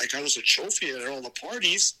like I was a trophy at all the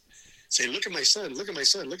parties. Say, look at my son, look at my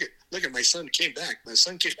son, look at my son came back. My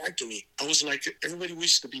son came back to me. I was like, everybody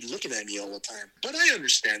used to be looking at me all the time. But I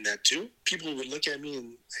understand that too. People would look at me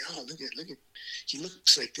and, oh, look at, he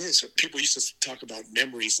looks like this. Or people used to talk about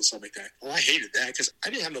memories and stuff like that. Oh, I hated that because I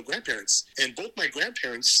didn't have no grandparents. And both my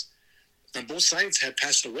grandparents on both sides had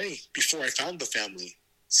passed away before I found the family.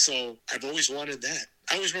 So I've always wanted that.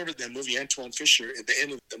 I always remember that movie, Antoine Fisher, at the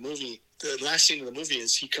end of the movie. The last scene of the movie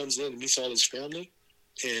is he comes in and meets all his family.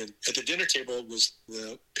 And at the dinner table was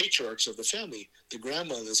the patriarchs of the family, the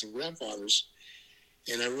grandmothers and grandfathers.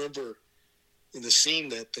 And I remember in the scene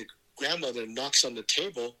that the grandmother knocks on the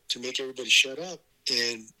table to make everybody shut up.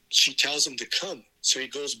 And she tells him to come. So he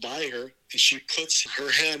goes by her and she puts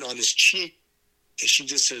her hand on his cheek and she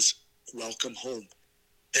just says, welcome home.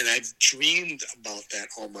 And I've dreamed about that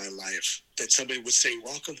all my life, that somebody would say,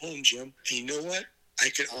 welcome home, Jim. And you know what? I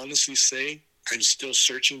could honestly say I'm still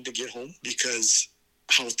searching to get home because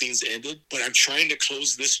how things ended, but I'm trying to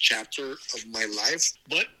close this chapter of my life.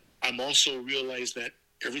 But I'm also realized that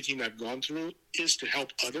everything I've gone through is to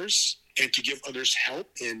help others and to give others help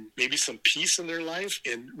and maybe some peace in their life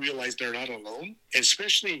and realize they're not alone. And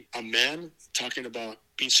especially a man talking about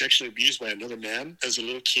being sexually abused by another man as a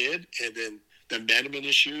little kid, and then the abandonment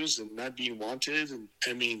issues and not being wanted. And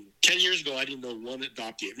I mean, 10 years ago, I didn't know one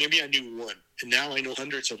adoptee. Maybe I knew one. And now I know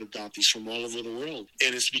hundreds of adoptees from all over the world.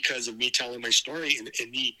 And it's because of me telling my story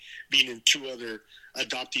and me being in 2 other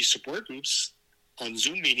adoptee support groups on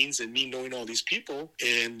Zoom meetings and me knowing all these people.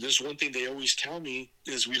 And there's one thing they always tell me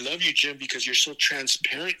is, we love you, Jim, because you're so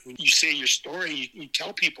transparent. When you say your story, you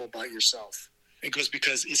tell people about yourself. It goes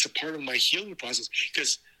because it's a part of my healing process.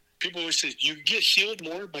 Because people always say, you get healed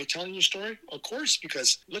more by telling your story? Of course,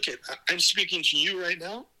 because look at, I'm speaking to you right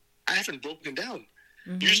now. I haven't broken down.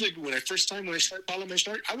 Mm-hmm. Usually when I started telling my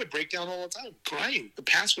story, I would break down all the time, crying. The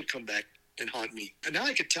past would come back. and haunt me. And now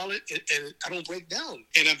I can tell it, and I don't break down.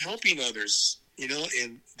 And I'm helping others,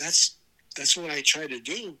 and that's what I try to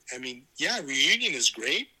do. I mean, yeah, reunion is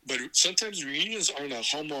great, but sometimes reunions aren't a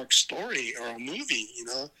Hallmark story or a movie,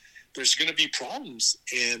 There's going to be problems.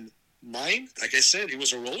 And mine, like I said, it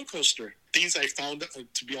was a roller coaster. Things I found,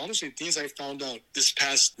 to be honest with you, things I found out this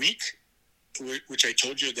past week, which I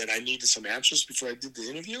told you that I needed some answers before I did the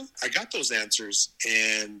interview. I got those answers,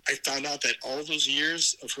 and I found out that all those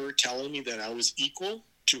years of her telling me that I was equal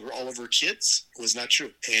to all of her kids was not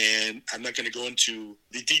true. And I'm not going to go into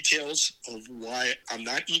the details of why I'm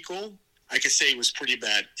not equal. I could say it was pretty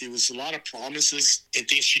bad. It was a lot of promises and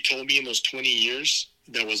things she told me in those 20 years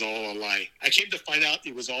that was all a lie. I came to find out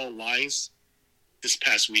it was all lies this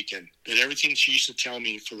past weekend, that everything she used to tell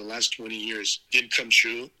me for the last 20 years didn't come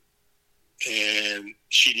true. And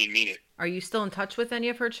she didn't mean it. Are you still in touch with any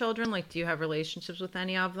of her children? Like, do you have relationships with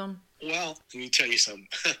any of them? Well, let me tell you something.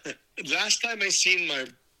 Last time I seen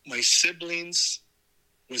my siblings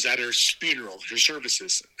was at her funeral, her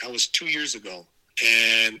services. That was 2 years ago.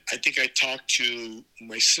 And I think I talked to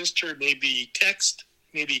my sister, maybe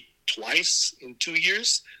twice in 2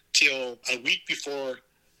 years, till a week before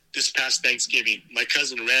this past Thanksgiving. My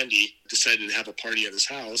cousin Randy decided to have a party at his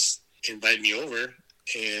house, invited me over.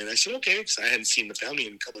 And I said, okay, because I hadn't seen the family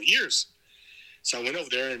in a couple of years. So I went over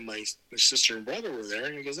there, and my sister and brother were there.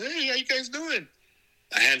 And he goes, hey, how you guys doing?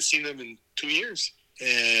 I hadn't seen them in 2 years.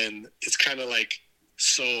 And it's kind of like,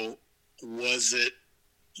 so was it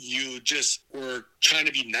you just were trying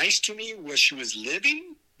to be nice to me where she was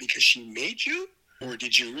living because she made you? Or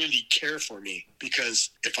did you really care for me? Because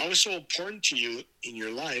if I was so important to you in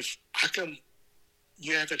your life, how come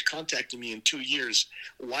you haven't contacted me in 2 years?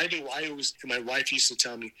 Why do I always, and my wife used to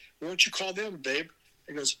tell me, why don't you call them, babe?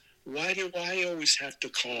 He goes, why do I always have to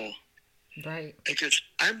call? Right. Because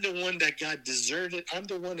I'm the one that got deserted. I'm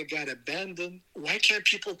the one that got abandoned. Why can't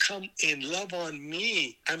people come and love on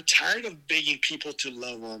me? I'm tired of begging people to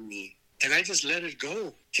love on me. And I just let it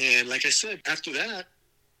go. And like I said, after that,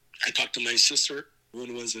 I talked to my sister.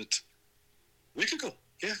 When was it? A week ago.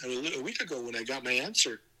 Yeah, a week ago when I got my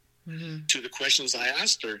answer to the questions I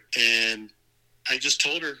asked her. And I just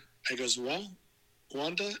told her, I goes, well,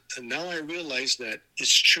 Wanda, and now I realize that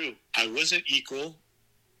it's true. I wasn't equal,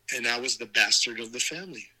 and I was the bastard of the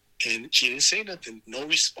family. And she didn't say nothing. No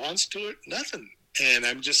response to it, nothing. And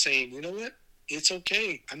I'm just saying, you know what? It's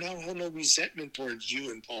okay. I'm not holding no resentment towards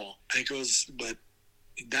you and Paul. I goes, but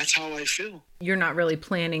that's how I feel. You're not really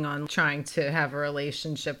planning on trying to have a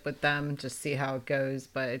relationship with them, just see how it goes,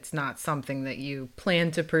 but it's not something that you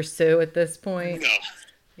plan to pursue at this point? No.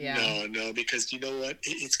 Yeah. No, because you know what?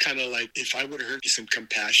 It's kind of like if I would have heard some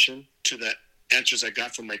compassion to the answers I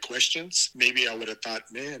got from my questions, maybe I would have thought,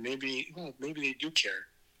 man, maybe they do care.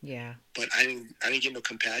 Yeah. But I didn't get no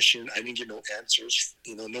compassion. I didn't get no answers.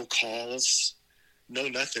 No calls, no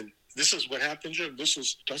nothing. This is what happened, Jim.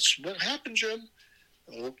 That's what happened, Jim.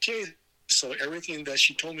 Okay. So everything that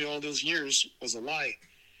she told me all those years was a lie.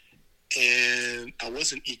 And I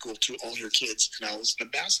wasn't equal to all her kids, and I was the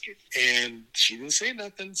bastard. And she didn't say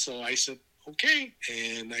nothing, so I said, okay.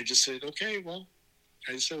 And I just said, okay, well,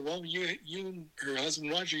 you and her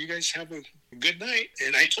husband, Roger, you guys have a good night.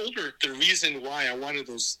 And I told her the reason why I wanted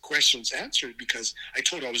those questions answered, because I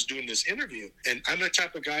told her I was doing this interview. And I'm the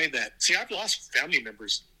type of guy that, I've lost family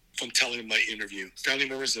members from telling my interview. Family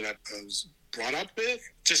members that I was brought up with,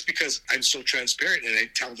 just because I'm so transparent and I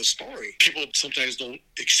tell the story. People sometimes don't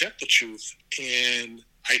accept the truth. And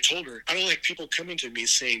I told her, I don't like people coming to me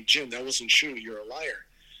saying, Jim, that wasn't true, you're a liar.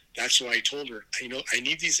 That's why I told her, I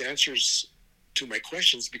need these answers to my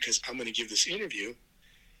questions because I'm going to give this interview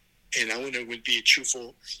and I want to be as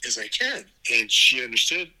truthful as I can. And she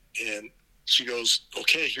understood, and she goes,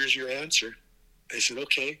 okay, here's your answer. I said,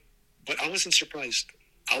 okay. But I wasn't surprised.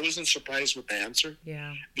 I wasn't surprised with the answer.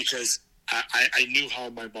 Yeah. Because I knew how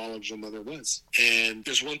my biological mother was. And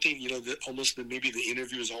there's one thing, maybe the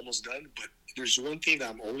interview is almost done, but there's one thing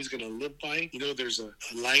that I'm always going to live by. There's a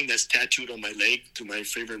line that's tattooed on my leg to my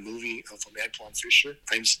favorite movie from Antoine Fisher.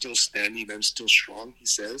 I'm still standing, I'm still strong, he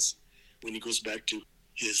says, when he goes back to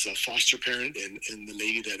his foster parent and the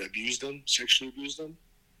lady that sexually abused him.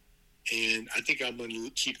 And I think I'm going to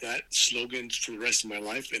keep that slogan for the rest of my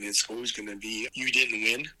life. And it's always going to be, you didn't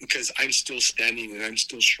win, because I'm still standing and I'm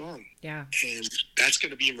still strong. Yeah. And that's going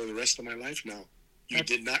to be for the rest of my life now. You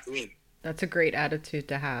did not win. That's a great attitude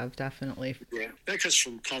to have, definitely. Yeah. That comes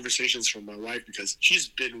from conversations from my wife, because she's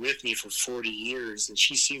been with me for 40 years and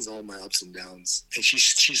she sees all my ups and downs. And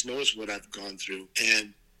she knows what I've gone through.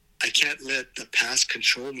 And I can't let the past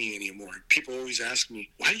control me anymore. People always ask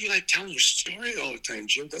me, why do you like telling your story all the time,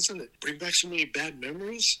 Jim? Doesn't it bring back so many bad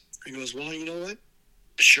memories? He goes, well, you know what?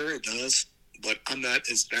 Sure it does, but I'm not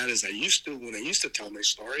as bad as I used to when I used to tell my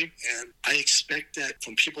story. And I expect that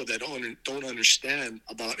from people that don't understand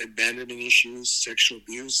about abandonment issues, sexual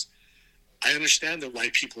abuse. I understand that why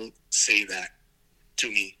people say that to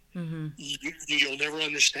me. Mm-hmm. You'll never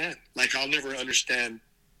understand. Like, I'll never understand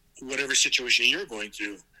whatever situation you're going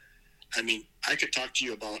through. I mean, I could talk to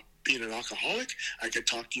you about being an alcoholic. I could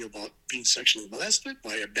talk to you about being sexually molested,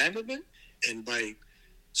 by abandonment, and by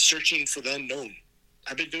searching for the unknown.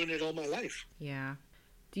 I've been doing it all my life. Yeah.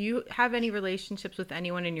 Do you have any relationships with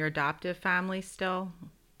anyone in your adoptive family still?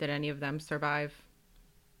 Did any of them survive?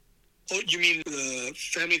 Oh, you mean the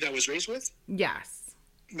family that I was raised with? Yes.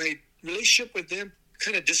 My relationship with them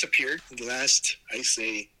kind of disappeared in the last, I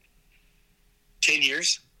say, 10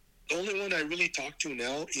 years. The only one I really talk to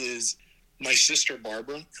now is my sister,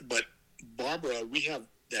 Barbara. But Barbara, we have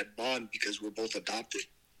that bond because we're both adopted.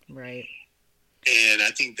 Right. And I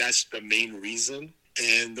think that's the main reason.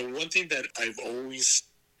 And the one thing that I've always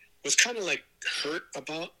was kind of like hurt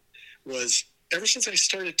about was ever since I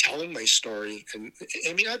started telling my story, and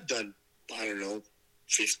I mean, I've done, I don't know,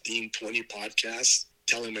 15, 20 podcasts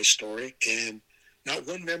telling my story, and not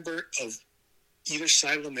one member of either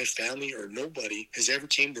side of my family or nobody has ever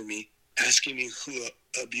came to me asking me who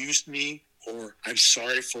abused me, or I'm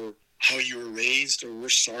sorry for how you were raised, or we're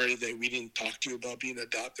sorry that we didn't talk to you about being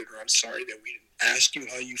adopted, or I'm sorry that we didn't ask you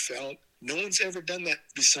how you felt. No one's ever done that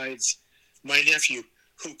besides my nephew,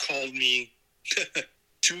 who called me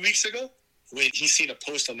 2 weeks ago when he seen a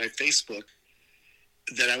post on my Facebook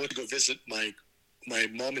that I went to go visit my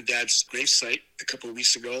mom and dad's gravesite a couple of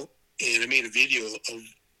weeks ago, and I made a video of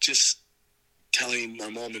just telling my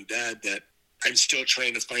mom and dad that I'm still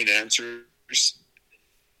trying to find answers,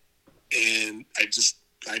 and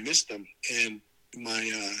I missed them. And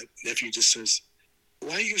my nephew just says,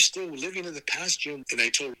 why are you still living in the past, Jim? And I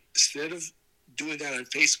told him, instead of doing that on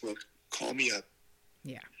Facebook, call me up.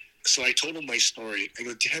 Yeah. So I told him my story. I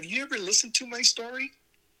go, have you ever listened to my story?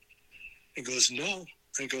 He goes, no.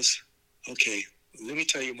 I goes, okay, let me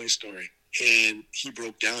tell you my story. And he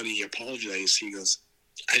broke down and he apologized. He goes,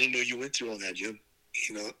 I didn't know you went through all that, Jim.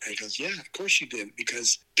 You know, I goes, yeah, of course you did,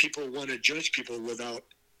 because people want to judge people without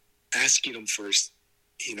asking them first.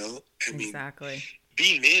 You know, I mean, exactly.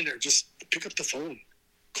 Being men, or just pick up the phone,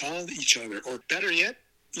 call each other, or better yet,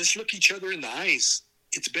 let's look each other in the eyes.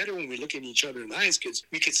 It's better when we look at each other in the eyes because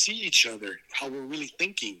we can see each other, how we're really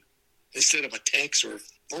thinking, instead of a text or a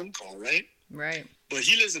phone call, right? Right. But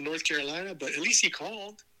he lives in North Carolina, but at least he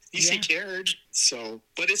called. At least he cared. So,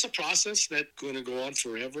 but it's a process that's going to go on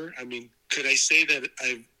forever. I mean, could I say that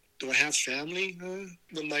do I have family?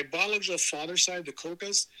 My biological father's side, the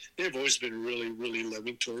Cocas, they've always been really, really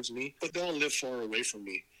loving towards me, but they all live far away from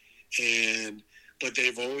me. But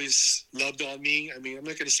they've always loved on me. I mean, I'm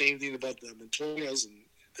not going to say anything about the Montoyas and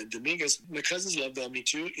the Dominguez. My cousins loved on me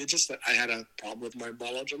too. It's just that I had a problem with my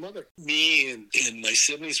biological mother. Me and my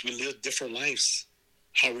siblings, we lived different lives,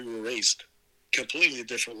 how we were raised. Completely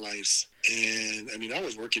different lives. And I mean, I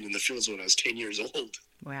was working in the fields when I was 10 years old.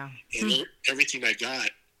 Wow. And everything I got,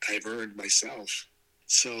 I've earned myself.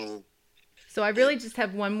 So I really just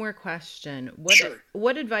have one more question.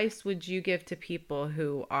 What advice would you give to people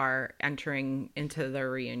who are entering into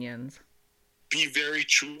their reunions? Be very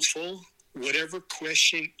truthful. Whatever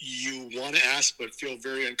question you want to ask but feel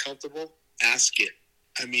very uncomfortable, ask it.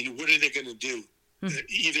 I mean, what are they going to do?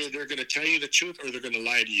 Either they're going to tell you the truth or they're going to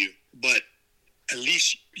lie to you. But at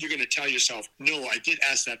least you're going to tell yourself, no, I did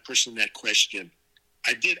ask that person that question.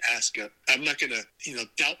 I did ask it. I'm not going to,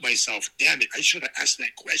 doubt myself. Damn it, I should have asked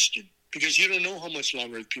that question. Because you don't know how much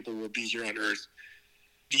longer people will be here on earth.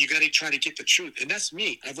 You got to try to get the truth. And that's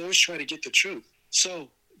me. I've always tried to get the truth. So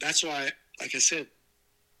that's why, like I said,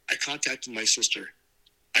 I contacted my sister.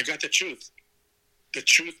 I got the truth. The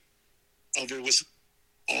truth of it was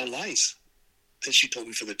all lies that she told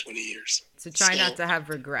me for the 20 years. So try not to have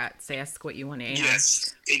regrets. Ask what you want to ask.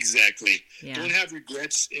 Yes, exactly. Yeah. Don't have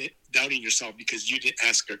regrets doubting yourself because you didn't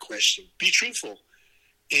ask a question. Be truthful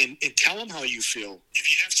and tell them how you feel. If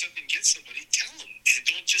you have something against somebody, tell them. And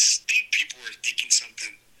don't just think people are thinking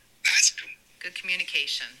something. Ask them. Good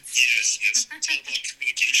communication. Yes. It's all about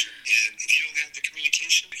communication. And if you don't have the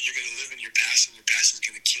communication, you're going to live in your past, and your past is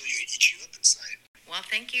going to kill you and eat you up inside. Well,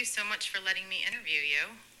 thank you so much for letting me interview you.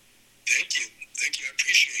 Thank you. I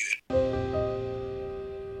appreciate it.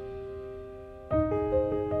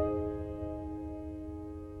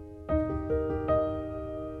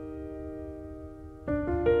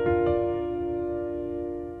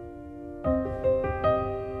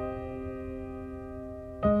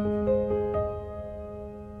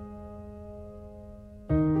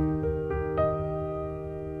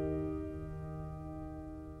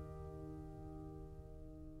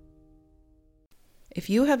 If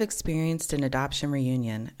you have experienced an adoption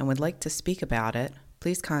reunion and would like to speak about it,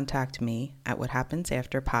 please contact me at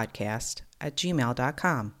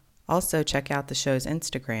whathappensafterpodcast@gmail.com. Also, check out the show's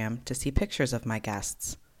Instagram to see pictures of my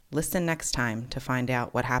guests. Listen next time to find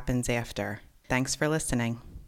out what happens after. Thanks for listening.